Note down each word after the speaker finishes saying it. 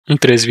In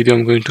today's video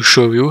I'm going to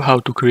show you how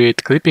to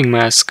create clipping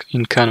mask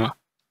in Canva.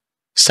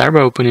 Start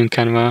by opening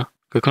Canva,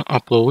 click on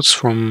Uploads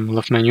from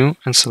left menu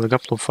and select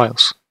Upload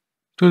Files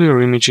to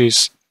your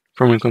images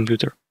from your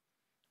computer.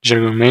 Drag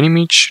your main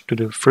image to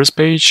the first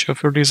page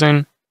of your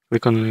design,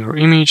 click on your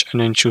image and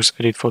then choose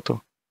Edit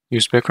Photo.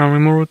 Use Background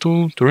Remover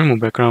tool to remove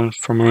background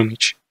from your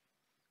image.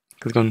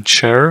 Click on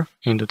Share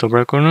in the top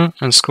right corner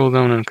and scroll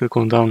down and click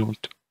on Download.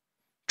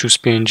 Choose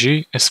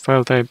PNG as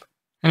file type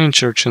and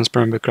ensure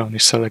transparent background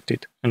is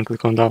selected and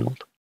click on Download.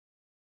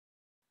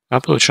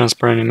 Upload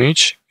transparent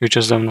image you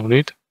just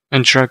downloaded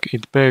and drag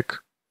it back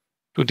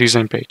to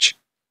design page.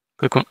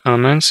 Click on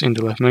Elements in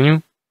the left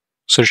menu,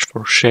 search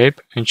for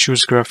Shape and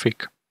choose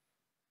Graphic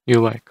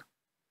you like.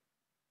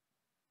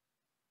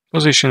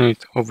 Position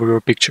it over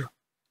your picture.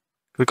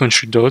 Click on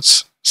 3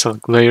 dots,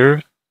 select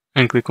Layer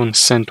and click on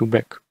Send to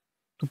Back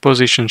to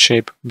position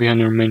shape behind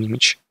your main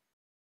image.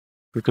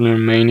 Click on your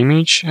main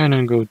image and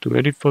then go to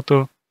Edit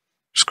Photo.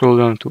 Scroll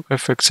down to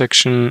Effect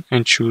section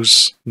and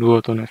choose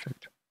Duotone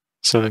effect.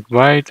 Select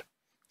White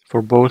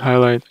for both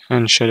highlight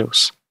and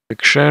shadows.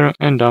 Click Share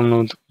and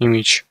download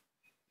image.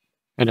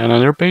 Add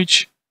another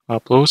page,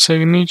 upload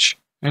save image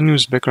and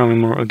use background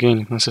remover again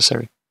if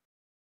necessary.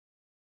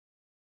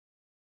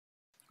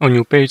 On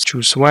your page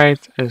choose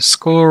white as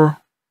color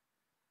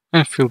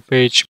and fill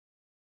page.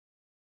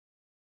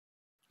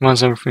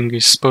 Once everything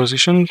is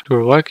positioned to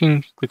your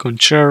liking, click on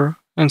Share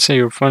and save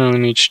your final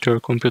image to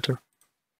your computer.